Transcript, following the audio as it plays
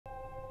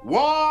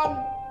one,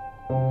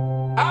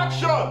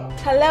 action!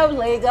 Hello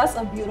Lagos,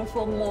 a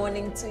beautiful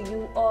morning to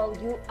you all.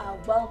 You are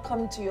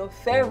welcome to your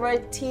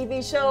favorite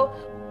TV show.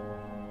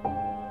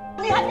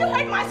 Have you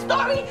heard my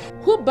story?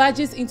 Who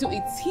barges into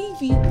a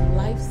TV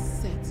live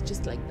set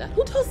just like that?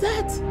 Who does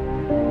that?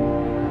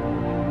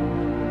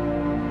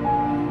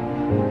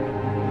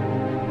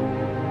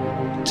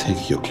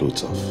 Take your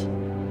clothes off.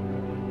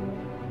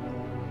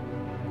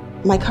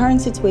 My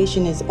current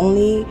situation is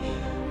only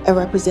a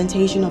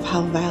representation of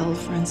how vile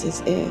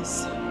Francis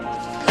is.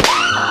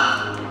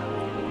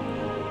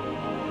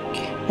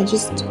 I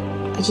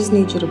just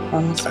need you to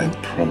promise me. I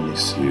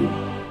promise you,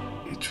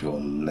 it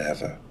will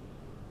never,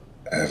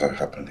 ever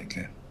happen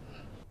again.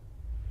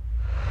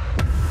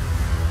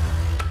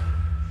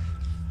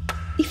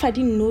 If I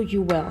didn't know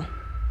you well,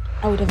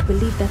 I would have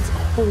believed that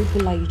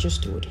horrible lie you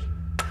just told.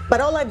 But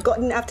all I've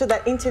gotten after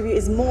that interview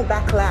is more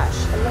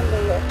backlash.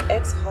 Remember, your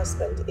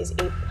ex-husband is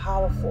a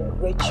powerful,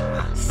 rich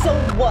man. So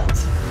what?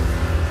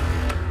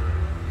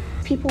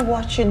 People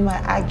watching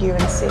might argue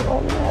and say,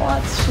 oh,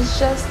 what? She's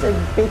just a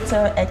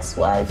bitter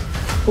ex-wife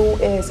who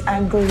is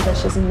angry that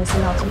she's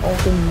missing out on all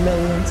the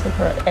millions of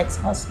her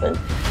ex-husband.